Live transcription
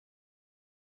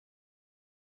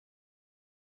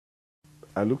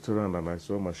I looked around and I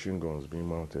saw machine guns being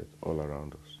mounted all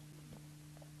around us.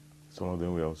 Some of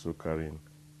them were also carrying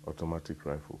automatic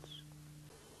rifles.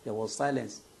 There was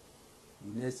silence.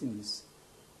 The next thing is,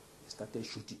 they started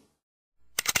shooting.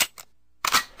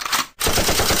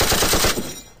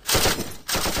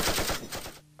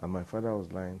 And my father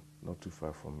was lying not too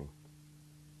far from me.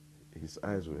 His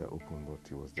eyes were open, but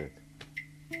he was dead.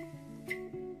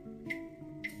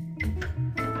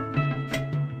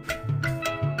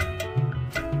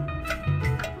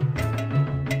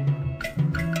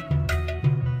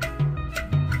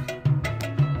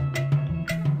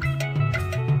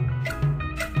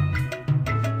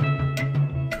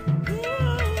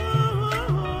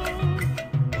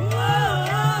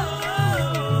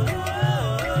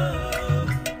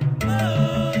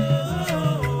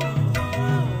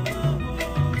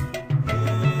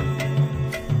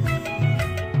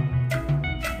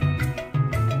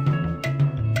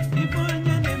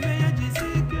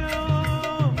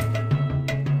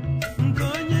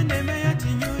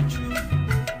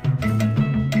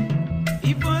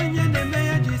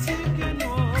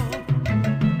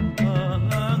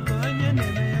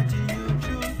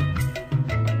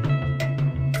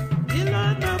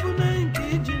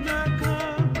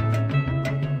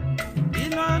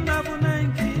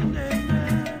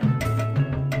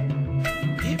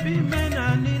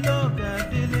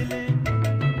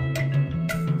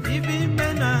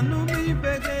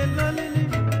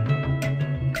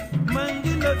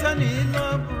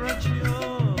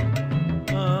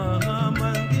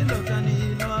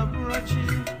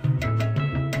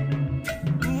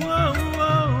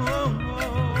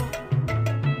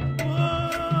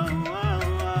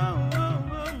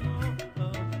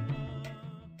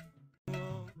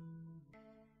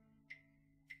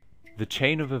 The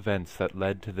chain of events that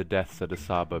led to the deaths at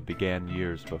Asaba began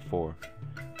years before.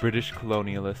 British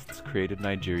colonialists created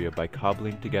Nigeria by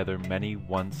cobbling together many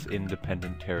once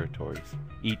independent territories,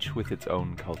 each with its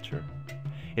own culture.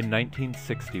 In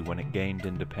 1960, when it gained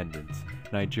independence,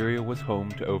 Nigeria was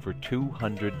home to over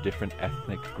 200 different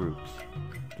ethnic groups,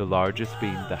 the largest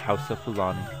being the Hausa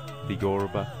Fulani, the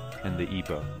Yoruba, and the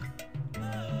Igbo.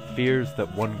 Fears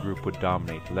that one group would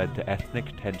dominate led to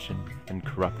ethnic tension and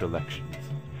corrupt elections,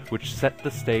 which set the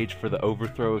stage for the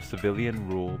overthrow of civilian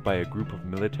rule by a group of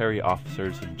military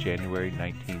officers in January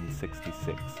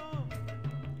 1966.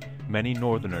 Many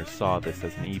Northerners saw this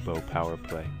as an Igbo power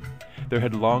play. There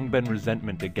had long been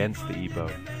resentment against the Igbo,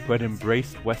 who had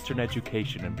embraced Western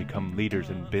education and become leaders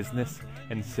in business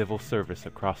and civil service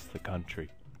across the country.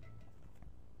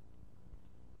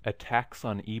 Attacks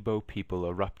on Igbo people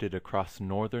erupted across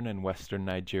northern and western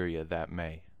Nigeria that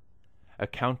May. A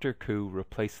counter-coup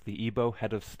replaced the Igbo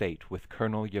head of state with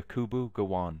Colonel Yakubu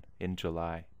Gowon in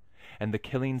July, and the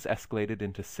killings escalated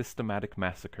into systematic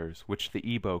massacres, which the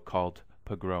Igbo called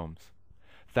pogroms.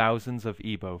 Thousands of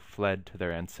Igbo fled to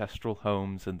their ancestral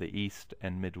homes in the east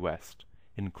and Midwest,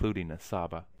 including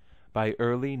Asaba. By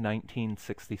early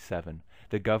 1967,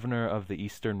 the governor of the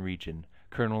eastern region,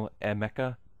 Colonel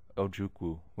Emeka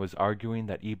Ojukwu, was arguing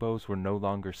that Igbos were no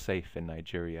longer safe in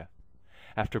Nigeria.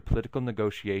 After political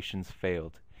negotiations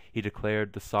failed, he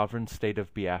declared the sovereign state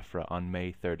of Biafra on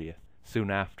May 30th.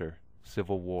 Soon after,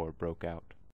 civil war broke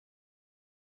out.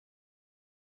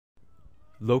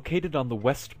 Located on the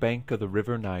west bank of the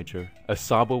river Niger,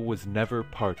 Asaba was never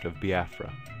part of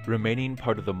Biafra, remaining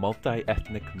part of the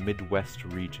multi-ethnic Midwest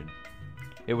region.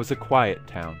 It was a quiet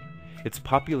town, its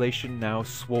population now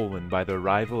swollen by the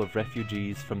arrival of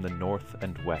refugees from the north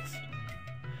and west.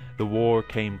 The war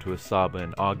came to Asaba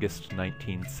in August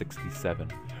 1967,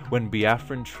 when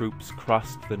Biafran troops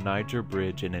crossed the Niger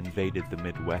Bridge and invaded the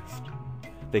Midwest.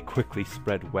 They quickly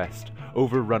spread west,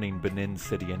 overrunning Benin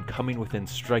City and coming within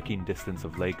striking distance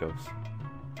of Lagos.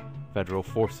 Federal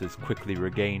forces quickly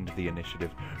regained the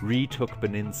initiative, retook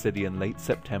Benin City in late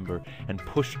September, and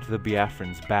pushed the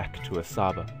Biafrans back to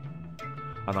Asaba.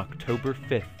 On October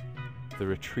 5th, the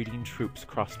retreating troops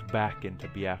crossed back into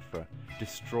Biafra,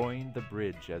 destroying the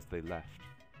bridge as they left.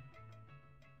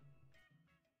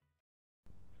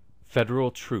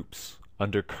 Federal troops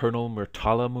under Colonel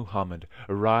Murtala Muhammad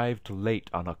arrived late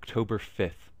on October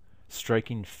 5th,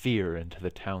 striking fear into the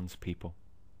townspeople.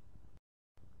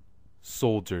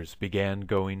 Soldiers began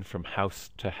going from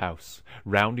house to house,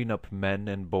 rounding up men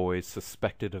and boys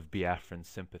suspected of Biafran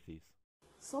sympathies.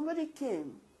 Somebody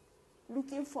came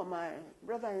looking for my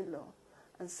brother-in-law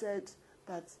and said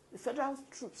that the federal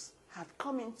troops had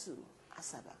come into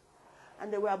Asaba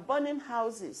and they were burning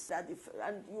houses.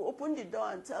 And you open the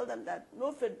door and tell them that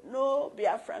no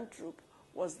Biafran troop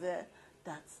was there,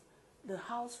 that the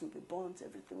house will be burnt,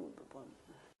 everything will be burnt.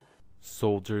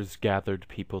 Soldiers gathered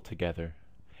people together,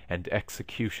 and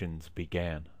executions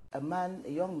began. A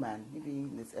young man, maybe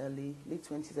in his late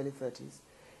 20s, early 30s,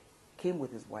 came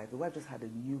with his wife. The wife just had a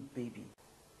new baby.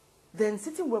 Then,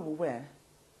 sitting where we were,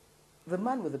 the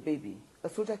man with the baby, a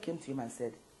soldier came to him and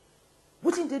said,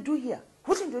 "What did they do here?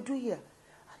 What did they do here?"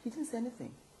 And he didn't say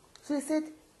anything. So he said,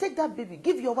 "Take that baby,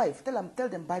 give your wife, tell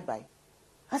them bye-bye."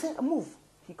 I said, "Move."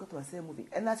 He got to and started moving.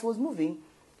 And as he was moving,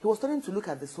 he was starting to look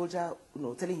at the soldier,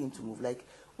 telling him to move, like,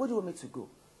 "Where do you want me to go?"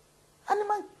 And the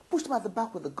man pushed him at the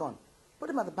back with the gun. Put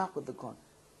him at the back with the gun.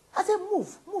 I said,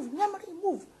 "Move, Nyamari,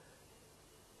 move.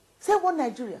 Say one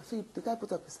Nigeria." So the guy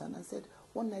put up his hand and said,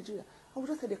 "One Nigeria." I would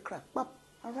just heard a crack. Bap.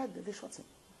 And right there, they shot him.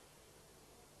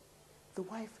 The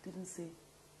wife didn't say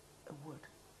a word.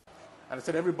 And I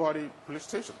said, everybody, police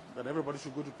station, that everybody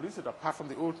should go to police station, apart from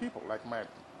the old people, like my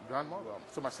grandmother.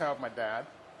 So myself, my dad,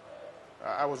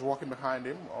 I was walking behind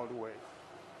him all the way.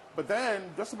 But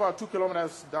then, just about 2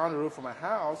 kilometers down the road from my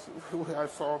house,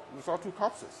 we saw two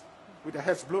corpses with their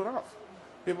heads blown off.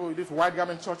 People, these white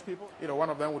garment church people, one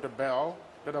of them with a bell,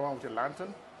 the other one with a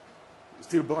lantern,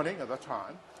 still burning at that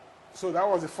time. So that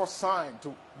was the first sign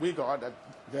we got that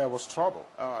there was trouble.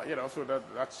 So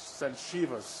that sent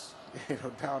shivers,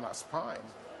 down our spines.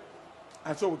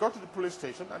 And so we got to the police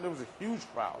station, and there was a huge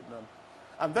crowd.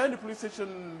 And then the police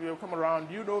station, come around,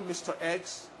 Mr.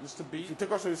 X, Mr. B. If you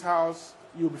take us to his house,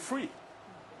 you'll be free.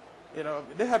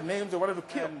 They had names they wanted to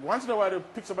kill. And once in a while, they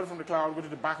pick somebody from the crowd, go to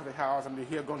the back of the house, and they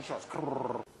hear gunshots.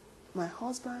 My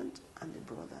husband and the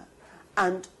brother,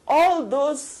 and all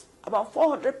those about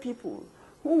 400 people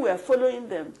who were following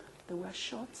them, they were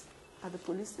shot at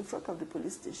in front of the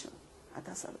police station at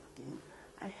Asaba again.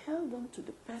 I held on to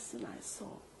the person I saw,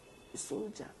 the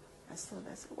soldier. I said,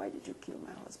 "Why did you kill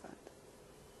my husband?"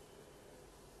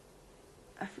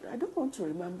 I don't want to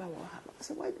remember what happened. I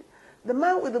said, "Why did..." The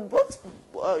man with the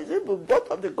butt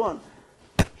of the gun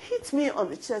hit me on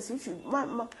the chest. If you,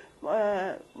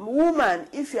 woman,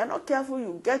 if you are not careful,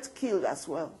 you get killed as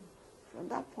well. From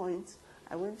that point,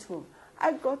 I went home.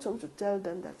 I got home to tell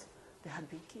them that they had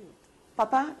been killed.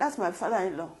 Papa, that's my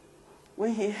father-in-law.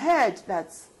 When he heard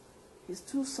that his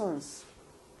 2 sons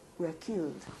were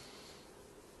killed,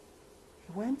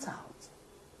 he went out.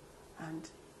 And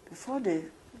before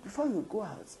you go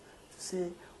out to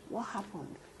say what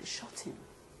happened, they shot him.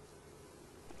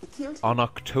 They killed him. On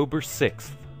October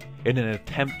 6th, in an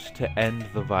attempt to end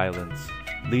the violence,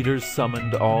 leaders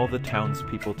summoned all the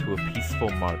townspeople to a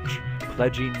peaceful march,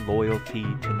 pledging loyalty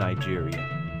to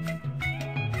Nigeria.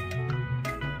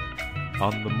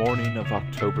 On the morning of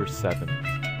October 7th,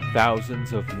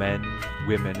 thousands of men,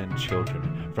 women, and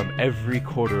children from every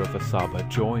quarter of Asaba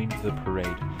joined the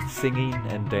parade, singing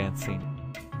and dancing.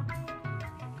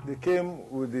 They came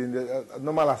with the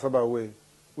normal Asaba way,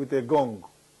 with a gong,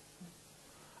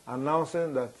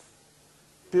 announcing that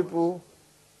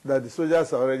the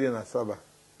soldiers are already in Asaba,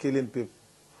 killing people,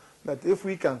 that if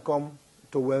we can come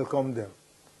to welcome them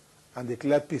and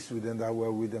declare peace with them, that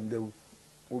we're with them, they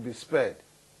will be spared.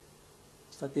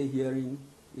 Started hearing,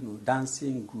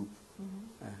 dancing group.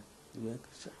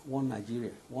 One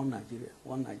Nigeria, one Nigeria,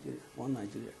 one Nigeria, one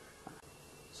Nigeria.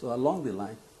 So along the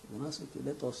line, I said, "Okay,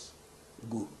 let us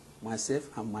go,"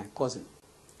 myself and my cousin.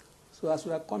 So as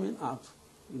we are coming out,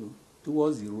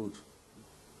 towards the road,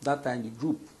 that time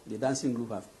the dancing group,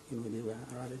 they were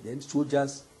around. Then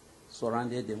soldiers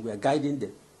surrounded them. We are guiding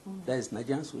them. That is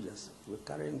Nigerian soldiers. We were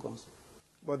carrying guns.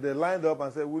 But they lined up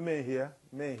and said, "Women here,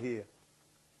 men here."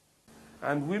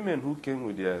 And women who came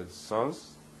with their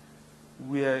sons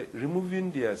were removing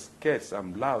their skirts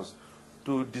and blouse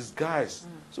to disguise.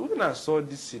 So when I saw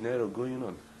this scenario going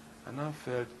on, and I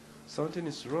felt something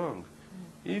is wrong.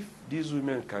 If these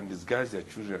women can disguise their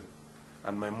children,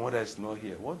 and my mother is not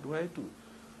here, what do I do?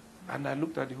 And I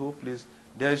looked at the whole place.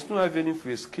 There is no avenue for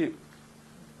escape.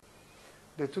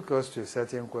 They took us to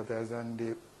certain quarters,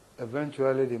 and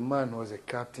eventually the man was a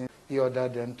captain. He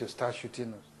ordered them to start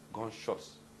shooting us.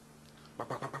 Gunshots.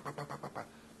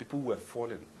 People were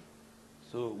falling.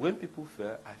 So when people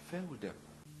fell, I fell with them.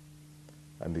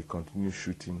 And they continued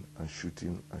shooting and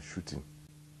shooting and shooting.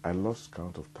 I lost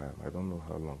count of time. I don't know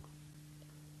how long.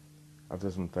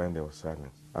 After some time, there was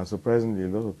silence. And surprisingly, a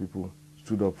lot of people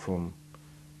stood up from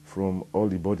all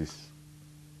the bodies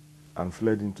and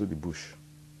fled into the bush.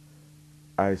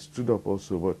 I stood up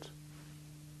also, but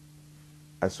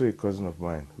I saw a cousin of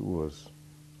mine who was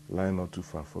lying not too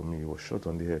far from me. He was shot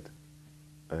on the head.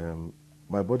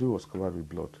 My body was covered with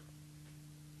blood,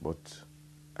 but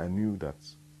I knew that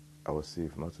I was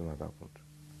safe. Nothing had happened.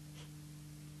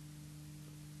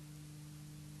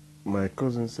 My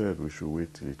cousin said we should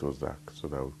wait till it was dark so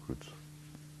that we could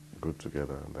go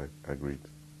together, and I agreed.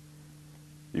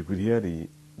 You could hear the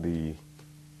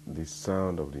the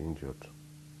sound of the injured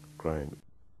crying.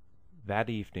 That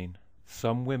evening,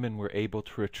 some women were able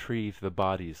to retrieve the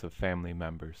bodies of family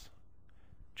members.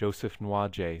 Joseph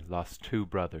Nwaje lost 2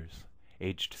 brothers,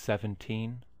 aged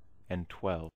 17 and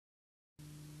 12.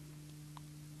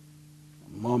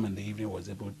 Mom in the evening was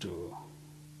able to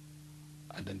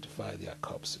identify their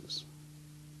corpses,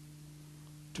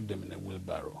 took them in a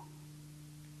wheelbarrow,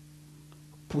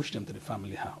 pushed them to the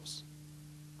family house.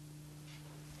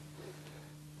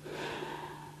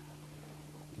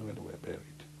 Where they were buried.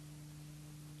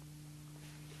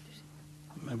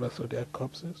 Never saw their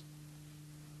corpses.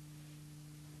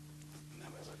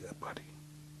 Never saw their body.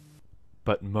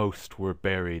 But most were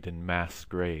buried in mass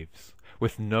graves,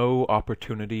 with no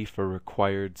opportunity for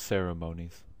required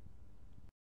ceremonies.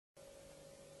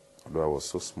 Although I was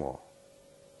so small,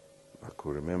 I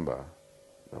could remember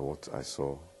that what I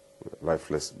saw were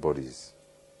lifeless bodies.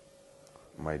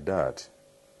 My dad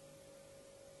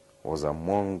was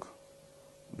among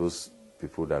those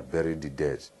people that buried the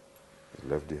dead. He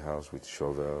left the house with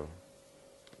shovel,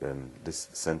 then this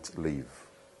scent leaf,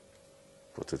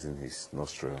 put it in his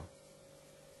nostril.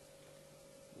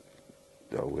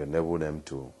 That will enable them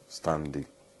to stand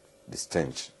the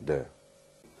stench there.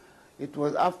 It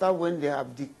was after when they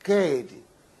have decayed,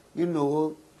 you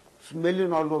know,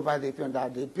 smelling all over the place,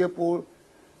 that the people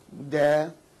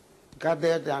there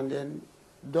gathered and then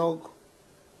dug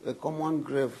a common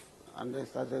grave and they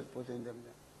started putting them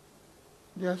there.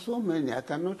 There are so many, I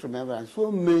cannot remember, and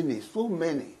so many.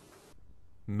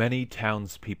 Many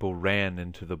townspeople ran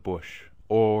into the bush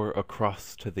or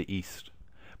across to the east,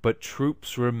 but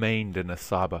troops remained in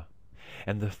Asaba,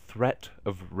 and the threat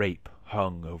of rape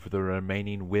hung over the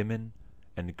remaining women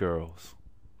and girls.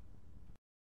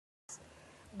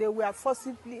 They were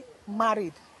forcibly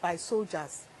married by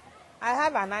soldiers. I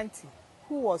have an auntie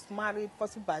who was married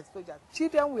forcibly by soldiers.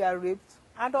 Children were raped,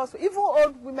 and also even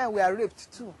old women were raped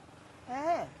too.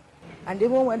 And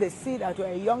even when they see that you're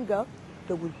a young girl,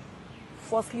 they will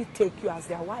forcibly take you as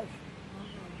their wife.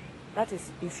 That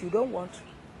is, if you don't want,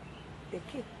 they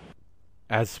kill.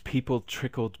 As people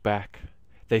trickled back,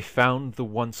 they found the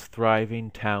once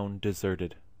thriving town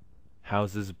deserted,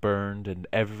 houses burned and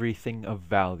everything of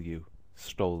value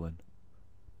stolen.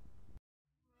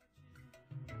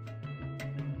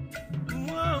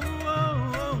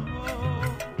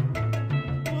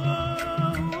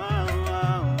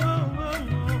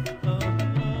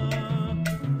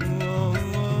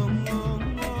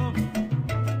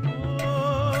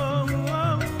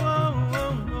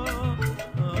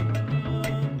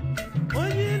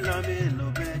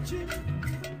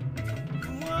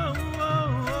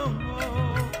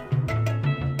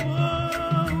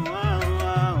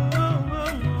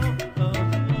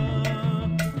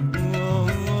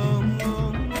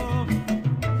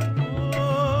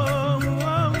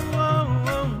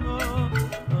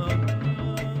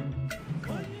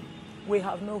 We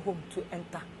have no home to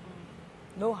enter,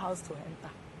 no house to enter.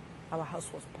 Our house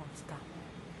was burnt down.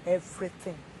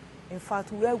 Everything. In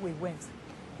fact, where we went,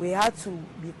 we had to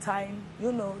be tying,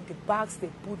 you know, the bags they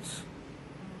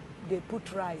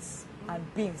put rice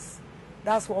and beans.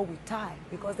 That's what we tie,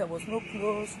 because there was no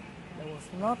clothes, there was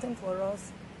nothing for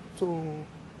us to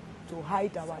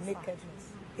hide our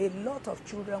nakedness. A lot of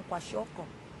children, kwashoko,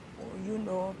 you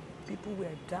know, people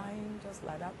were dying just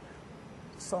like that.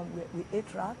 Some we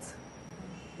ate rats,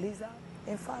 lizard.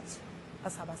 In fact,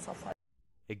 Asaba suffered.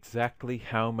 Exactly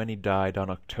how many died on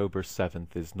October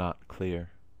 7th is not clear.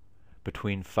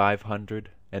 Between 500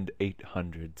 and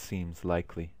 800 seems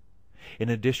likely, in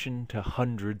addition to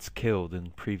hundreds killed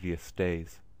in previous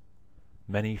days.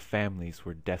 Many families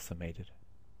were decimated.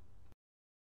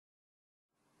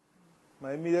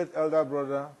 My immediate elder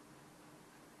brother,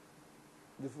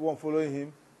 the one following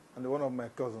him, and one of my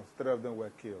cousins, 3 of them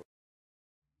were killed.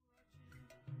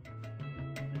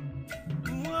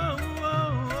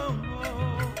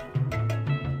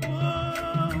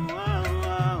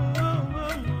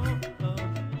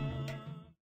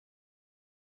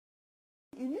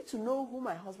 You need to know who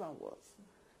my husband was.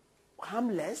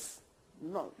 Harmless,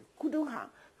 no, couldn't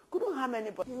harm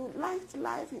anybody. He liked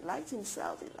life, he liked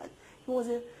himself, he was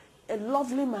a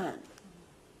lovely man.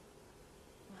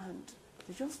 And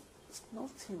they just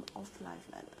knocked him off life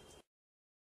like that.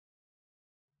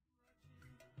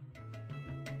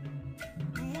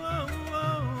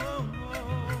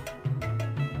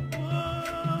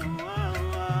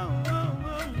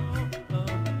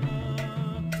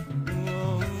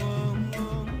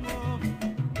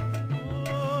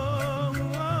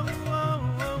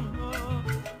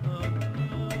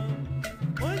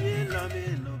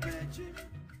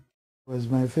 Was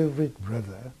my favorite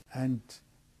brother, and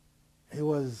he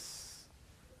was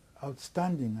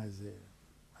outstanding as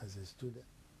a student.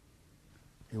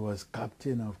 He was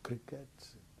captain of cricket,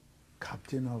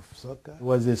 captain of soccer. He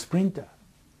was a sprinter.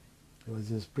 He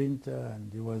was a sprinter,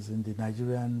 and he was in the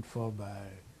Nigerian 4 by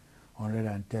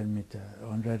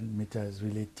 100 meters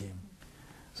relay team.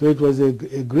 So it was a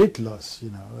great loss,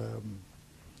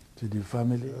 to the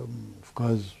family. Of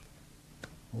course,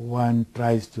 one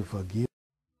tries to forgive.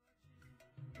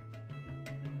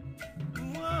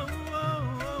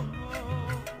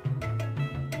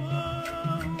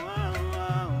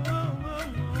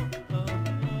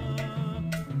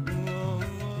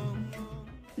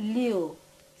 Leo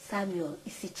Samuel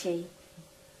Isichei,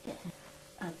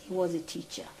 and he was a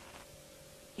teacher,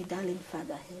 a darling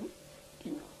father.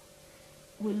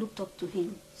 We looked up to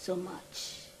him so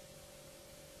much.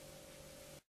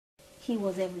 He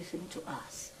was everything to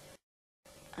us,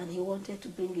 and he wanted to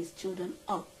bring his children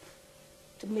up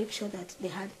to make sure that they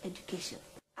had education.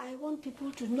 I want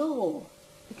people to know,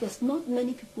 because not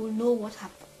many people know what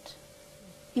happened.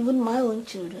 Even my own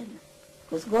children,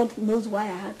 because God knows why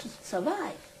I had to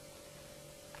survive,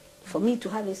 for me to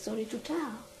have a story to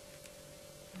tell.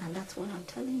 And that's what I'm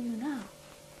telling you now.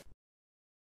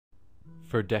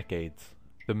 For decades,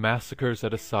 the massacres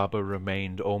at Asaba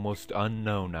remained almost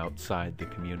unknown outside the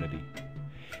community.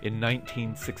 In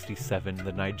 1967,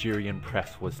 the Nigerian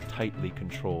press was tightly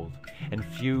controlled, and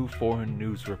few foreign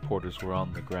news reporters were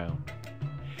on the ground.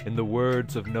 In the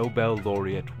words of Nobel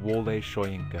laureate Wole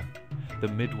Soyinka, the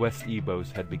Midwest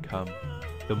Igbos had become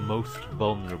the most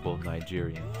vulnerable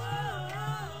Nigerians.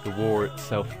 The war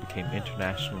itself became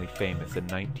internationally famous in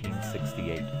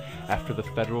 1968 after the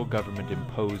federal government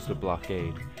imposed a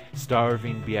blockade,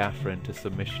 starving Biafra into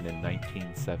submission in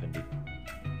 1970.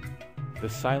 The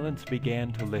silence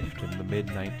began to lift in the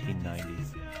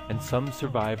mid-1990s, and some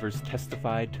survivors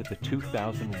testified to the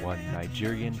 2001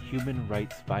 Nigerian Human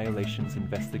Rights Violations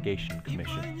Investigation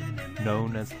Commission,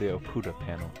 known as the Oputa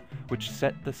Panel, which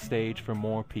set the stage for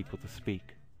more people to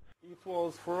speak. It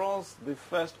was for us the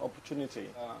first opportunity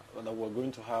that we're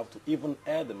going to have to even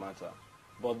air the matter,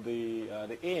 but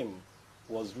the aim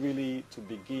was really to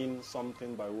begin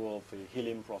something by way of a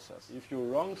healing process. If you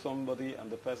wrong somebody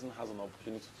and the person has an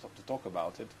opportunity to talk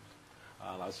about it,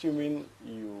 and assuming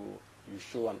you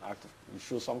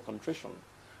show some contrition,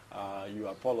 you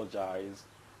apologize,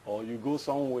 or you go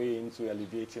some way into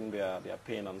alleviating their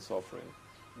pain and suffering,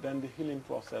 then the healing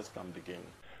process can begin.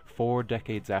 4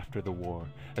 decades after the war,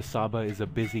 Asaba is a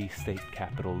busy state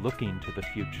capital looking to the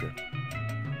future.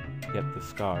 Yet the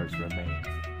scars remain.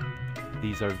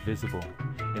 These are visible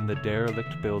in the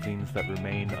derelict buildings that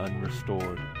remain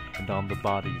unrestored and on the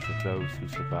bodies of those who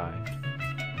survived.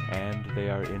 And they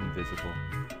are invisible,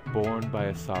 borne by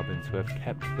Asabans who have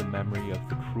kept the memory of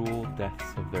the cruel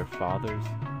deaths of their fathers,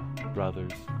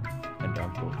 brothers, and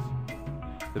uncles.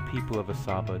 The people of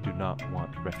Asaba do not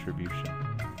want retribution,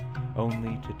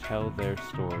 only to tell their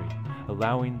story,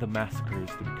 allowing the massacres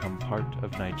to become part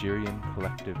of Nigerian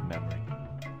collective memory.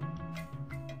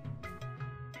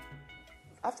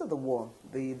 After the war,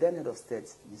 the then head of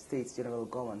state, the state, General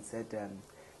Gowan, said that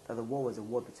the war was a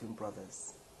war between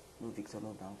brothers. No victor,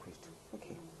 no vanquished.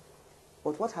 Okay.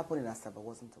 But what happened in Asaba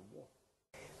wasn't a war.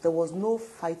 There was no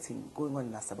fighting going on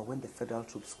in Asaba when the federal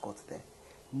troops got there.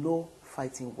 No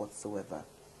fighting whatsoever.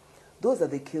 Those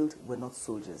that they killed were not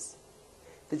soldiers.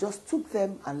 They just took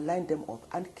them and lined them up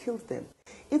and killed them.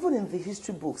 Even in the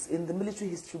history books, in the military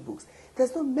history books,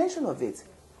 there's no mention of it.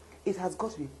 It has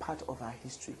got to be part of our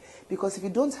history. Because if you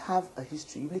don't have a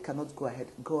history, you really cannot go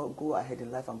ahead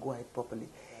in life and go ahead properly.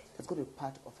 It's got to be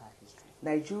part of our history.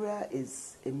 Nigeria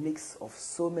is a mix of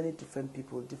so many different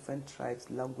people, different tribes,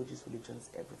 languages, religions,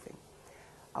 everything.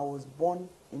 I was born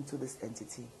into this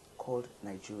entity called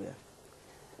Nigeria.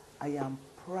 I am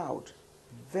proud,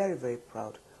 very, very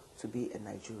proud to be a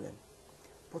Nigerian.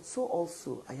 But so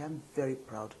also, I am very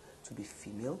proud to be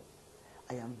female.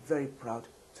 I am very proud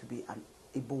to be an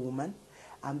Igbo woman.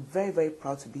 I'm very, very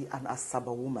proud to be an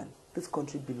Asaba woman. This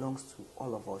country belongs to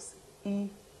all of us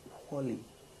equally.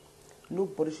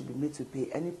 Nobody should be made to pay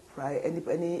any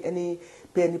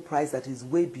price that is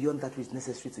way beyond that which is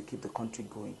necessary to keep the country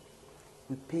going.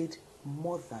 We paid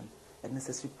more than a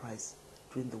necessary price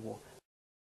during the war.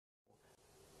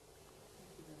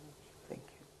 Thank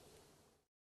you.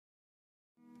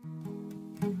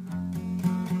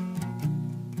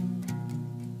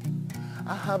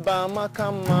 Ahaba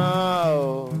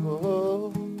makamao,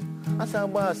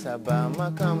 asaba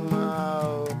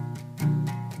makamao.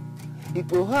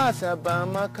 Ikpoha Asaba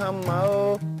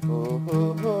makamao,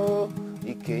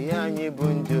 ike ya anyị bụ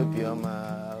ndị obiọma.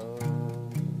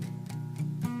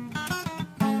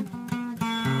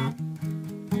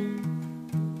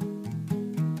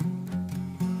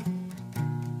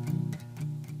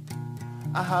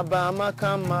 Ahaba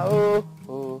makama oh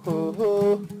oh oh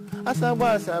oh.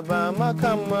 Asaba asaba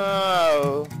makama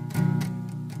oh.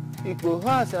 Ikpo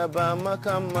asaba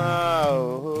makama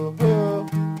oh oh oh.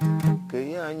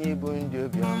 Ke anyi bụ ndị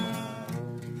obiọma.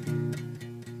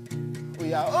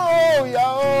 Oya oh ya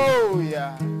oh ya.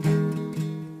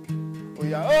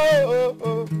 Oya oh oh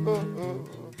oh oh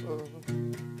oh.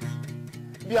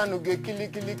 Bianu ge kili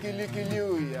kili kili kili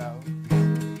oya.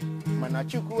 Mana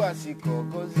Chukwu asị ka ọ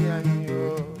gọzie anyị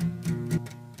o.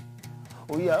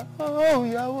 Oya oh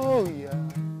ya oh ya.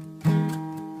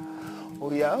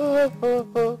 Oya oh oh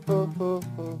oh oh oh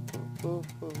oh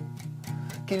oh.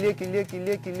 Kile kile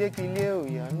kile kile kile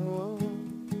oya no.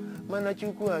 Mana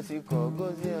Chukwu asị ka ọ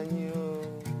gọzie anyị o.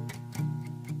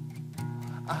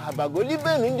 Ahabagoli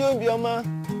benu ndị obiọma.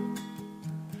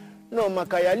 No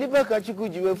maka ya libe ka Chukwu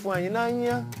ji wefu anyị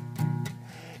n'anya.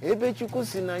 Ebe Chukwu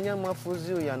si n'anya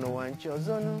mafuzi ụya n'ụwa nchi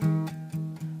ọzọ nụ.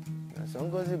 Na sọ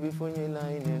ngozi bụ ife onye la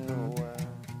anyị n'ụwa.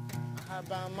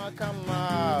 Ahaba maka mma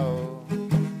o.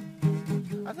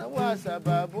 Asaba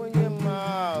asaba bụ onye mma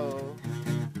o.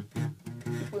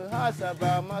 Ikpe ha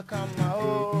asaba maka mma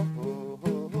o.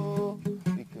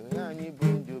 Ike anyị bụ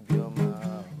ndị obiọma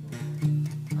o.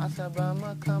 Asaba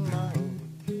maka mma o.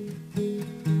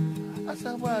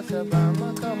 Asaba asaba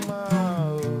maka mma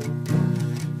o.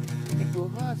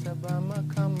 Asaba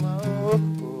makama oh